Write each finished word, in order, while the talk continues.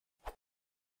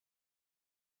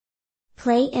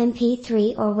Play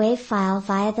MP3 or WAV file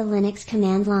via the Linux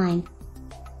command line.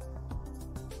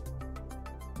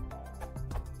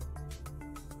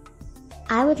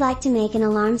 I would like to make an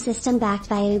alarm system backed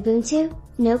by Ubuntu,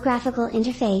 no graphical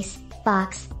interface,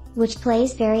 box, which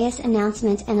plays various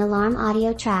announcement and alarm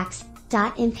audio tracks,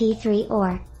 .mp3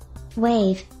 or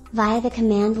WAV, via the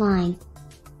command line.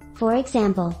 For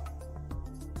example,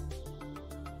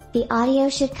 the audio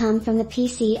should come from the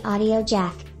PC audio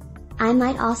jack. I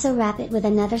might also wrap it with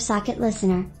another socket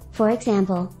listener, for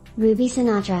example, Ruby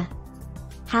Sinatra.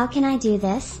 How can I do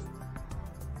this?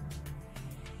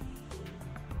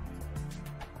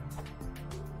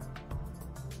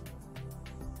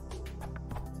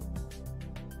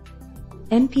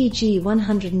 MPG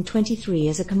 123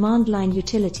 is a command line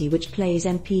utility which plays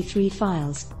MP3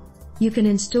 files. You can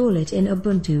install it in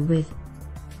Ubuntu with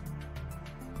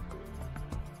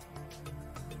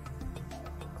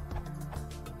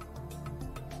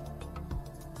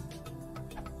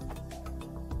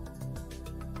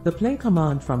The play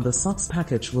command from the SOX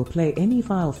package will play any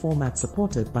file format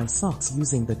supported by SOX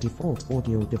using the default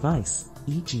audio device,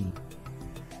 e.g.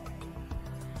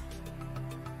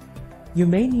 You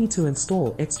may need to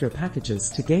install extra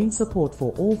packages to gain support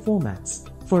for all formats.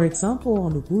 For example,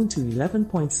 on Ubuntu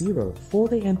 11.0,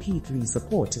 the MP3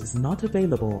 support is not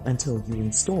available until you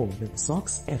install the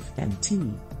SOX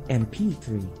FMT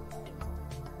MP3.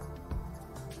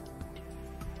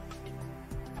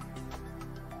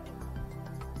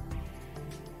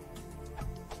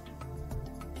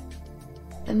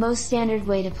 The most standard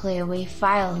way to play a WAV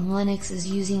file in Linux is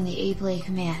using the aplay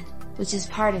command, which is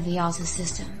part of the Alta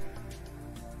system.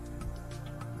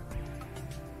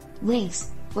 Links,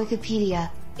 Wikipedia,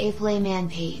 aplay man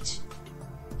page.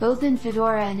 Both in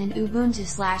Fedora and in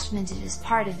Ubuntu/Mint it is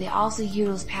part of the also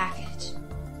utils package.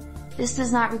 This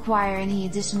does not require any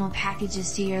additional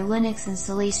packages to your Linux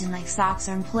installation like SOX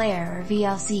or Player or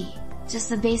VLC, just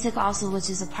the basic also which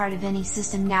is a part of any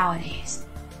system nowadays.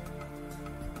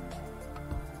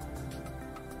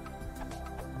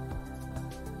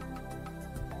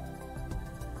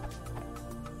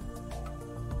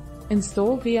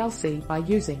 Install VLC by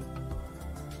using.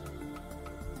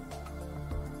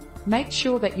 Make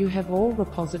sure that you have all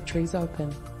repositories open.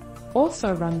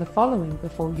 Also run the following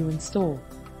before you install.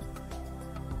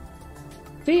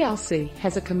 VLC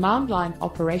has a command line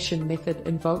operation method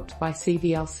invoked by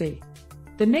cvlc.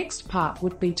 The next part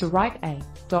would be to write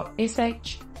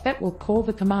a.sh that will call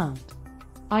the command.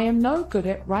 I am no good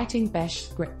at writing bash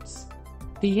scripts.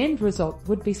 The end result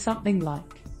would be something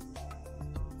like